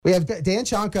We have Dan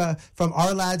Chonka from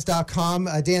ourlads.com.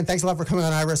 Dan, thanks a lot for coming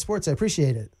on IRS Sports. I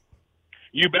appreciate it.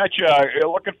 You betcha.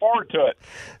 Looking forward to it.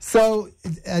 So,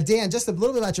 Dan, just a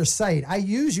little bit about your site. I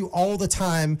use you all the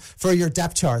time for your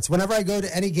depth charts. Whenever I go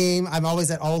to any game, I'm always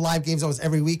at all live games almost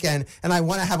every weekend, and I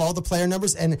want to have all the player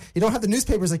numbers. And you don't have the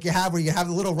newspapers like you have where you have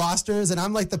the little rosters, and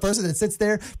I'm like the person that sits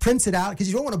there, prints it out, because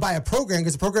you don't want to buy a program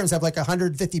because the programs have like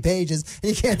 150 pages,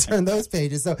 and you can't turn those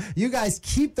pages. So you guys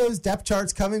keep those depth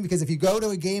charts coming, because if you go to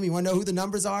a game, you want to know who the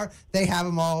numbers are, they have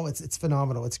them all. It's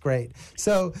phenomenal. It's great.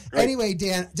 So anyway,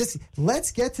 Dan, just let's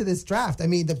get to this draft. I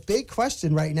mean, the big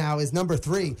question right now is number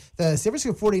 3. The San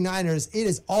Francisco 49ers, it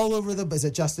is all over them. Is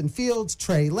it Justin Fields,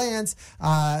 Trey Lance,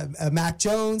 Mac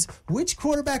Jones? Which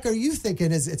quarterback are you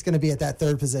thinking it's going to be at that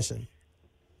third position?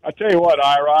 I tell you what,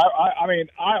 Ira,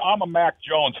 I'm a Mac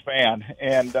Jones fan,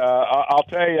 and I'll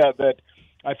tell you that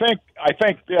I think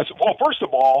this. Well, first of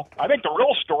all, I think the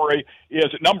real story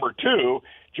is at number 2.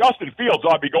 Justin Fields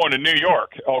ought to be going to New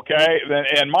York, okay,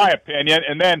 in my opinion,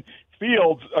 and then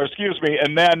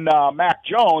and then Mac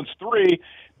Jones 3,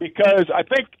 because I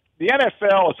think the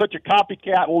NFL is such a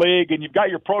copycat league, and you've got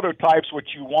your prototypes, which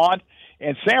you want.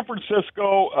 And San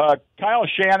Francisco, Kyle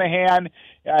Shanahan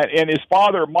and his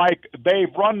father, Mike,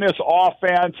 they've run this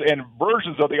offense and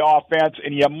versions of the offense,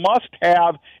 and you must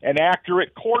have an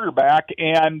accurate quarterback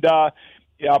and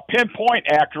pinpoint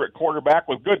accurate quarterback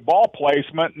with good ball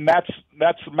placement, and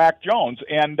that's Mac Jones.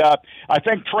 And I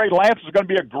think Trey Lance is going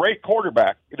to be a great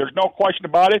quarterback. There's no question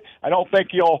about it. I don't think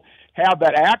he'll have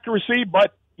that accuracy,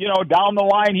 but down the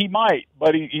line he might.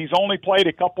 But he's only played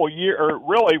a couple of years, or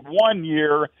really 1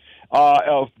 year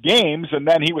of games, and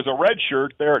then he was a redshirt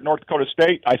there at North Dakota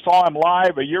State. I saw him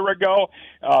live a year ago.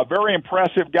 Very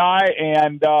impressive guy,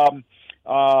 and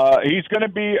he's going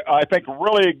to be, I think,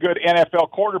 really a good NFL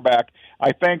quarterback.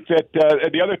 I think that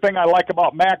the other thing I like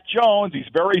about Mac Jones, he's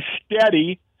very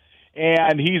steady,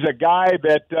 and he's a guy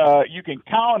that you can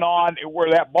count on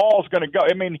where that ball is going to go.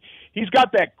 I mean, he's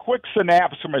got that quick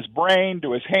synapse from his brain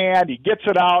to his hand. He gets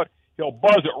it out. He'll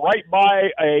buzz it right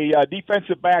by a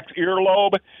defensive back's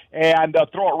earlobe and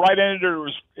throw it right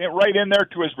in there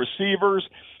to his receivers.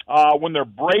 When they're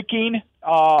breaking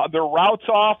their routes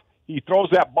off, he throws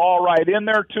that ball right in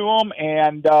there to them.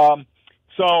 And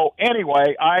so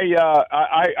anyway,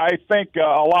 I think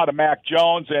a lot of Mac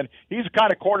Jones, and he's the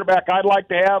kind of quarterback I'd like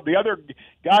to have. The other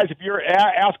guys, if you're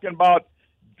asking about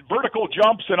vertical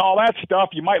jumps and all that stuff,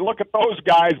 you might look at those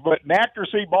guys, but in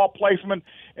accuracy, ball placement,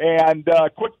 and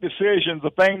quick decisions,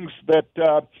 the things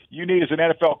that you need as an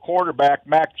NFL quarterback,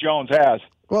 Mac Jones has.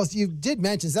 Well, you did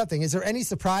mention something. Is there any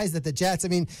surprise that the Jets, I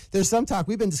mean, there's some talk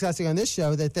we've been discussing on this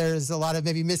show that there's a lot of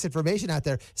maybe misinformation out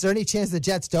there. Is there any chance the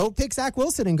Jets don't pick Zach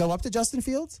Wilson and go up to Justin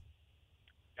Fields?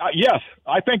 Yes,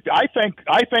 I think there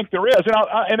is.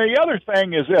 And the other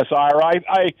thing is this, Ira.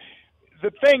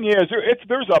 The thing is,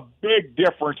 there's a big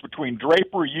difference between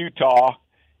Draper, Utah,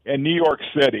 and New York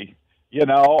City,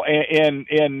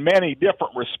 in many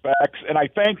different respects. And I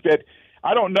think that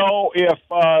I don't know if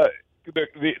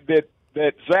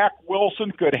that Zach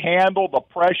Wilson could handle the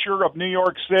pressure of New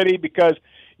York City, because,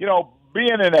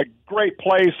 being in a great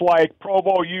place like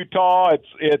Provo, Utah,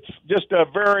 it's just a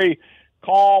very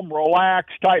calm,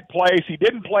 relaxed type place. He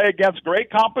didn't play against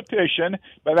great competition,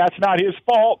 but that's not his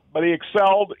fault. But he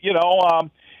excelled. He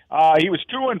was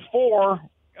 2-4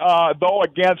 though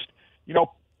against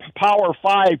Power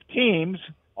 5 teams.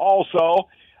 Also,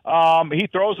 he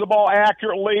throws the ball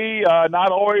accurately.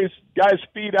 Not always guys'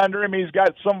 feet under him. He's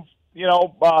got some,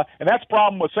 and that's the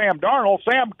problem with Sam Darnold.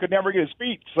 Sam could never get his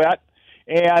feet set,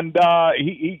 and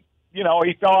he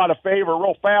fell out of favor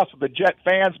real fast with the Jet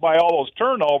fans by all those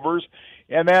turnovers.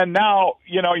 And then now,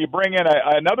 you bring in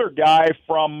another guy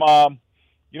from, the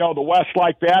West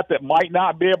like that might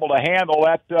not be able to handle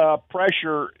that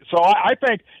pressure. So I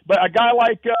think, but a guy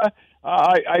like,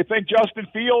 I think Justin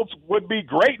Fields would be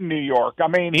great in New York. I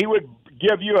mean, he would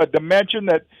give you a dimension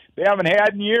that they haven't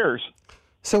had in years.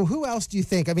 So who else do you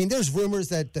think? I mean, there's rumors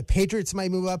that the Patriots might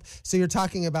move up. So you're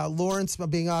talking about Lawrence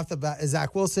being off, about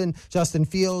Zach Wilson, Justin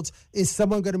Fields. Is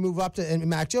someone going to move up to, and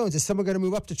Mac Jones, is someone going to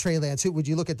move up to Trey Lance? Who would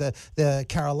you look at, the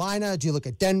Carolina? Do you look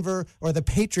at Denver or the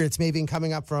Patriots maybe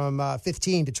coming up from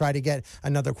 15 to try to get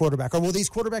another quarterback? Or will these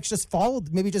quarterbacks just fall,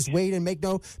 maybe just wait and make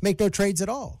no trades at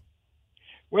all?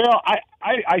 Well,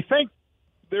 I think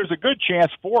there's a good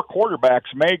chance 4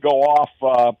 quarterbacks may go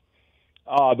off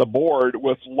the board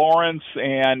with Lawrence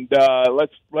and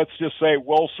let's just say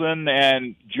Wilson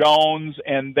and Jones,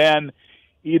 and then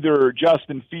either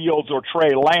Justin Fields or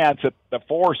Trey Lance at the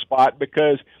 4 spot,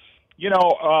 because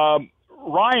Matt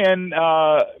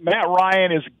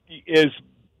Ryan is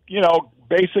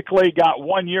basically got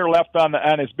 1 year left on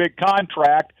his big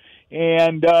contract.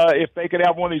 And if they could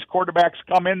have one of these quarterbacks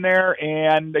come in there,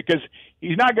 and because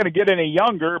he's not going to get any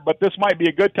younger, but this might be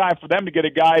a good time for them to get a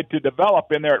guy to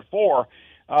develop in there at 4.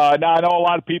 Now, I know a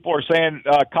lot of people are saying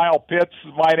Kyle Pitts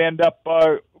might end up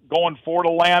going for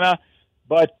Atlanta,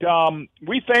 but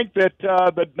we think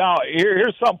that now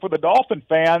here's something for the Dolphin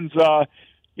fans.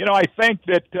 I think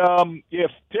that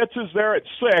if Pitts is there at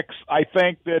 6, I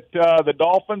think that the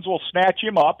Dolphins will snatch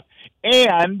him up.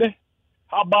 And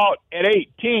how about at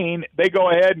 18, they go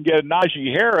ahead and get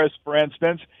Najee Harris, for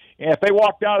instance, and if they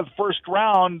walk down to the first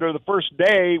round or the first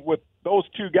day with those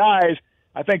two guys,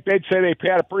 I think they'd say they've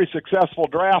had a pretty successful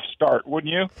draft start,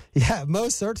 wouldn't you? Yeah,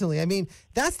 most certainly. I mean,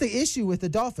 that's the issue with the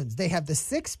Dolphins. They have the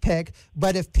 6th pick,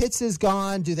 but if Pitts is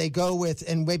gone, do they go with,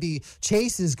 and maybe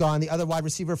Chase is gone, the other wide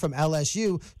receiver from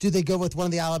LSU, do they go with one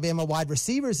of the Alabama wide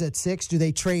receivers at 6? Do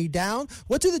they trade down?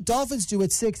 What do the Dolphins do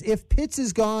at 6 if Pitts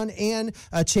is gone and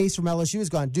Chase from LSU is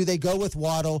gone? Do they go with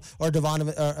Waddle or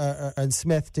Devon and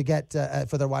Smith to get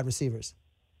for their wide receivers?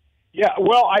 Yeah,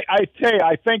 well, I tell you,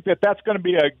 I think that that's going to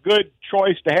be a good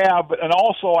choice to have, and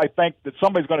also I think that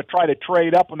somebody's going to try to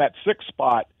trade up in that 6th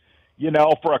spot,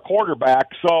 for a quarterback,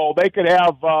 so they could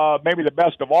have maybe the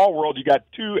best of all worlds. You got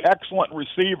 2 excellent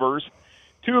receivers,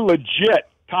 2 legit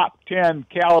top 10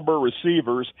 caliber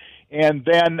receivers, and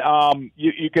then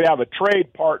you could have a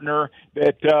trade partner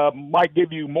that might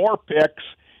give you more picks,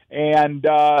 and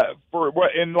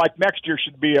like next year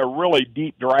should be a really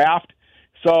deep draft.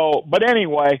 So, but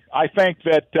anyway, I think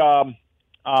that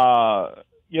I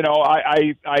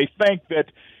think that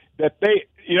they,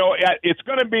 it's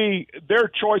going to be their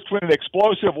choice between an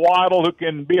explosive Waddle who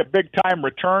can be a big time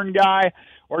return guy,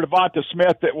 or Devonta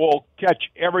Smith that will catch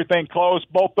everything close.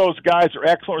 Both those guys are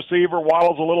excellent receiver.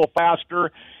 Waddle's a little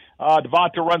faster.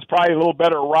 Devonta runs probably a little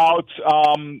better routes,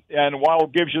 and Waddle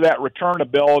gives you that return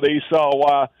ability.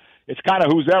 So it's kind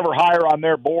of who's ever higher on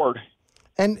their board.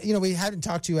 And, we hadn't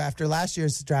talked to you after last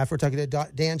year's draft. We're talking to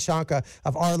Dan Shonka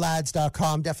of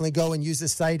ourlads.com. Definitely go and use the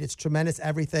site. It's tremendous,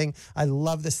 everything. I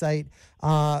love the site.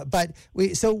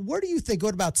 So where do you think,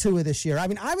 what about Tua this year? I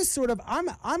mean, I was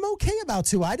I'm okay about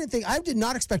Tua. I did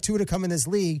not expect Tua to come in this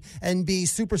league and be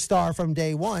superstar from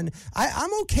day one.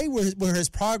 I'm okay where his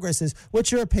progress is.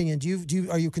 What's your opinion?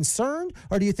 Are you concerned,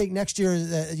 or do you think next year,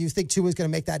 you think Tua is going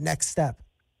to make that next step?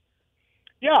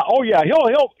 Yeah, oh yeah,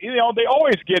 he'll they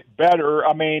always get better.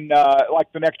 I mean,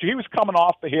 like the next year, he was coming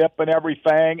off the hip and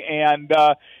everything, and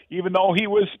even though he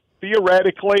was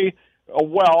theoretically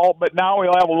but now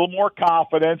he'll have a little more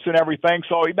confidence and everything.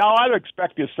 So now I'd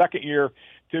expect his second year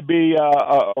to be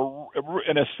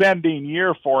an ascending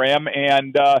year for him,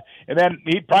 and then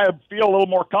he'd probably feel a little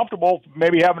more comfortable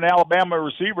maybe having an Alabama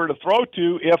receiver to throw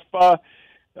to if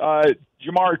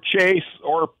Jamar Chase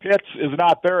or Pitts is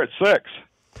not there at 6.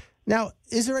 Now,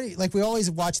 is there any, we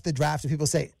always watch the draft and people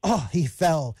say, oh, he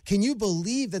fell. Can you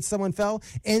believe that someone fell?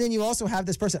 And then you also have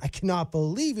this person, I cannot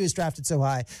believe he was drafted so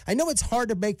high. I know it's hard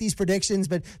to make these predictions,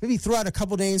 but maybe throw out a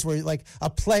couple names where a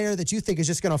player that you think is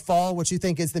just going to fall, which you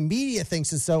think is the media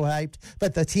thinks is so hyped,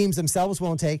 but the teams themselves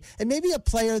won't take. And maybe a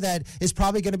player that is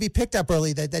probably going to be picked up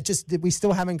early that we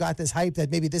still haven't got this hype that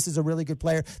maybe this is a really good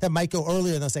player that might go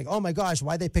earlier. And they'll say, oh my gosh,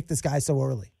 why'd they pick this guy so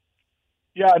early?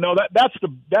 Yeah, no, that's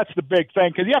the big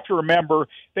thing, because you have to remember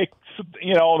the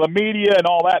media and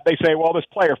all that. They say, well, this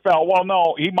player fell. Well,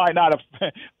 no, he might not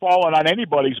have fallen on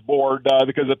anybody's board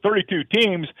because the 32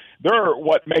 teams, they're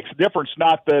what makes the difference,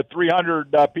 not the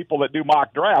 300 people that do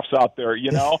mock drafts out there,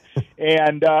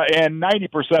 and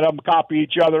 90% of them copy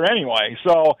each other anyway.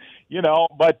 So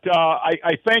but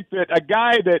I think that a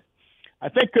guy that I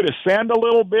think could ascend a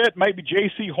little bit, maybe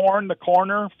J.C. Horn, the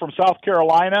corner from South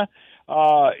Carolina.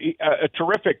 A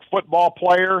terrific football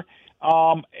player.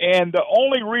 And the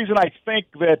only reason I think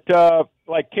that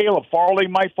Caleb Farley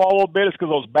might fall a little bit is because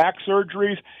of those back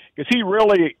surgeries, because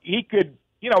he could,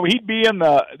 he'd be in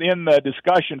the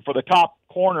discussion for the top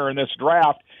corner in this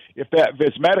draft if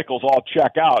his medicals all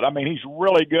check out. I mean, he's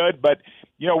really good, but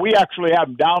we actually have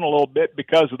him down a little bit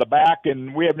because of the back,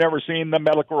 and we have never seen the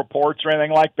medical reports or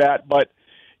anything like that. But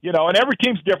and every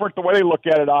team's different the way they look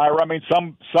at it, Ira. I mean,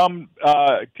 some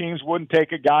teams wouldn't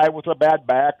take a guy with a bad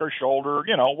back or shoulder,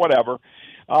 whatever.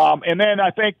 And then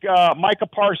I think Micah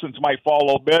Parsons might fall a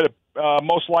little bit.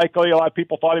 Most likely, a lot of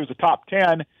people thought he was a top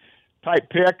 10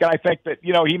 type pick, and I think that,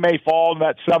 he may fall in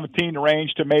that 17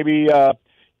 range to maybe, to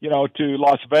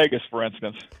Las Vegas, for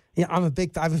instance. Yeah, I've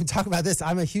been talking about this.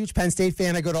 I'm a huge Penn State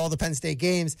fan. I go to all the Penn State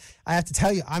games. I have to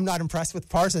tell you, I'm not impressed with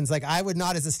Parsons. Like, I would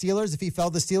not as the Steelers if he fell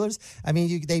the Steelers. I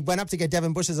mean, they went up to get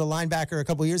Devin Bush as a linebacker a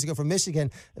couple years ago from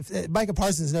Michigan. Micah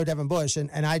Parsons is no Devin Bush.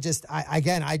 And I just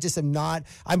am not.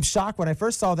 I'm shocked when I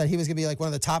first saw that he was going to be like one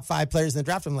of the top 5 players in the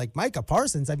draft. I'm like, Micah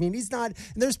Parsons? I mean, he's not.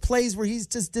 There's plays where he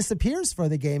just disappears for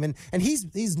the game. And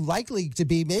he's likely to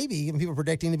be, maybe, people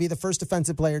predicting, to be the first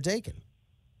defensive player taken.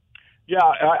 Yeah,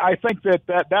 I think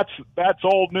that's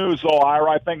old news, though,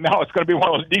 Ira. I think now it's going to be one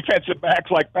of those defensive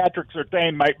backs like Patrick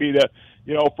Surtain might be the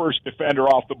first defender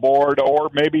off the board, or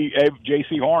maybe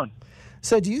J.C. Horn.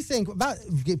 So do you think,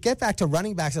 get back to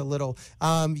running backs a little,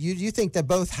 you think that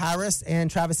both Harris and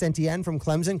Travis Etienne from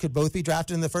Clemson could both be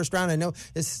drafted in the first round? I know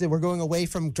we're going away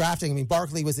from drafting. I mean,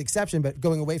 Barkley was the exception, but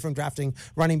going away from drafting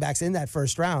running backs in that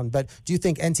first round. But do you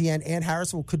think Etienne and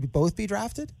Harris could both be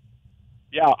drafted?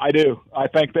 Yeah, I do. I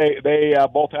think they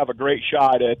both have a great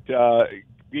shot at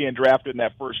being drafted in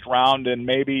that first round, and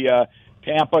maybe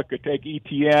Tampa could take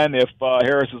Etienne if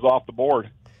Harris is off the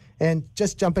board. And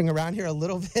just jumping around here a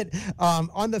little bit,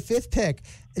 on the 5th pick,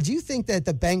 do you think that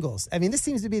the Bengals, I mean, this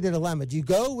seems to be the dilemma. Do you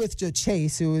go with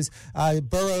Chase, who is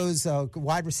Burrow's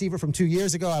wide receiver from 2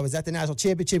 years ago? I was at the national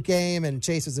championship game, and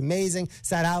Chase was amazing,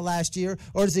 sat out last year.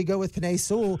 Or does he go with Penei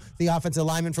Sewell, the offensive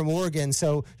lineman from Oregon,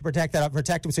 so to protect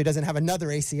him so he doesn't have another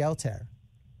ACL tear?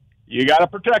 You got to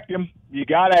protect him. You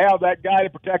got to have that guy to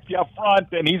protect you up front,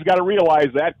 and he's got to realize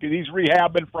that because he's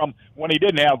rehabbing from when he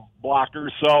didn't have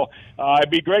blockers. So it'd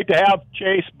be great to have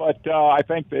Chase, but I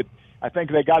think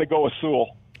they got to go with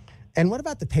Sewell. And what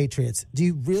about the Patriots? Do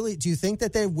you think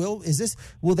that they will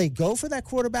they go for that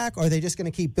quarterback, or are they just going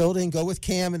to keep building, go with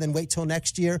Cam, and then wait till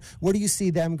next year? Where do you see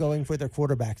them going for their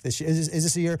quarterback this year? Is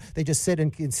this a year they just sit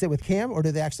with Cam, or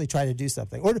do they actually try to do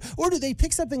something? Or do they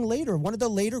pick something later? One of the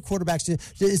later quarterbacks,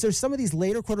 is there some of these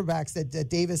later quarterbacks that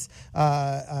Davis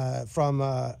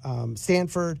from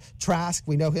Stanford, Trask,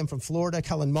 we know him from Florida,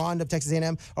 Kellen Mond of Texas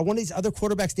A&M, or one of these other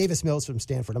quarterbacks, Davis Mills from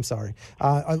Stanford, I'm sorry,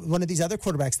 one of these other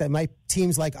quarterbacks that might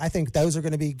teams like, I think those are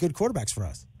going to be good quarterbacks for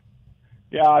us.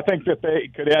 Yeah, I think that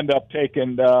they could end up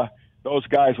taking those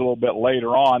guys a little bit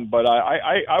later on, but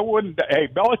I wouldn't. Hey,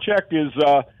 Belichick is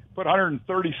put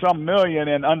 130-some million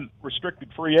in unrestricted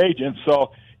free agents,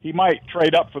 so he might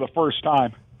trade up for the first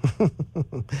time.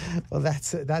 Well,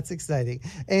 that's exciting.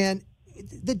 And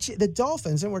the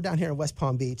Dolphins, and we're down here in West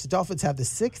Palm Beach, the Dolphins have the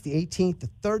 6th, the 18th, the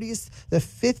 30th, the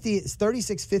 50th,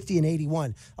 36, 50, and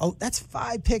 81. Oh, that's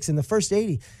 5 picks in the first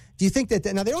 80. Do you think that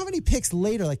now they don't have any picks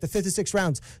later, like the 5th or 6th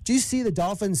rounds? Do you see the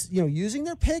Dolphins, using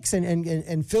their picks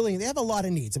and filling? They have a lot of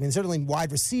needs. I mean, certainly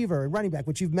wide receiver and running back,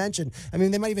 which you've mentioned. I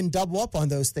mean, they might even double up on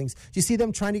those things. Do you see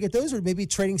them trying to get those, or maybe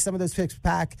trading some of those picks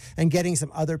back and getting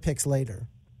some other picks later?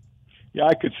 Yeah,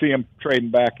 I could see them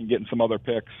trading back and getting some other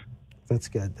picks. That's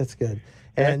good.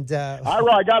 And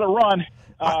I got to run.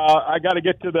 I got to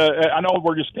get to I know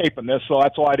we're just taping this, so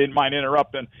that's why I didn't mind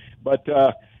interrupting. But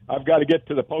I've got to get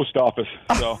to the post office.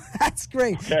 So that's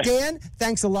great. Okay. Dan,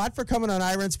 thanks a lot for coming on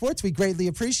Ira Sports. We greatly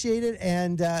appreciate it,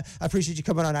 and I appreciate you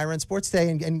coming on Ira Sports today.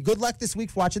 And good luck this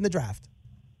week watching the draft.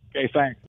 Okay, thanks.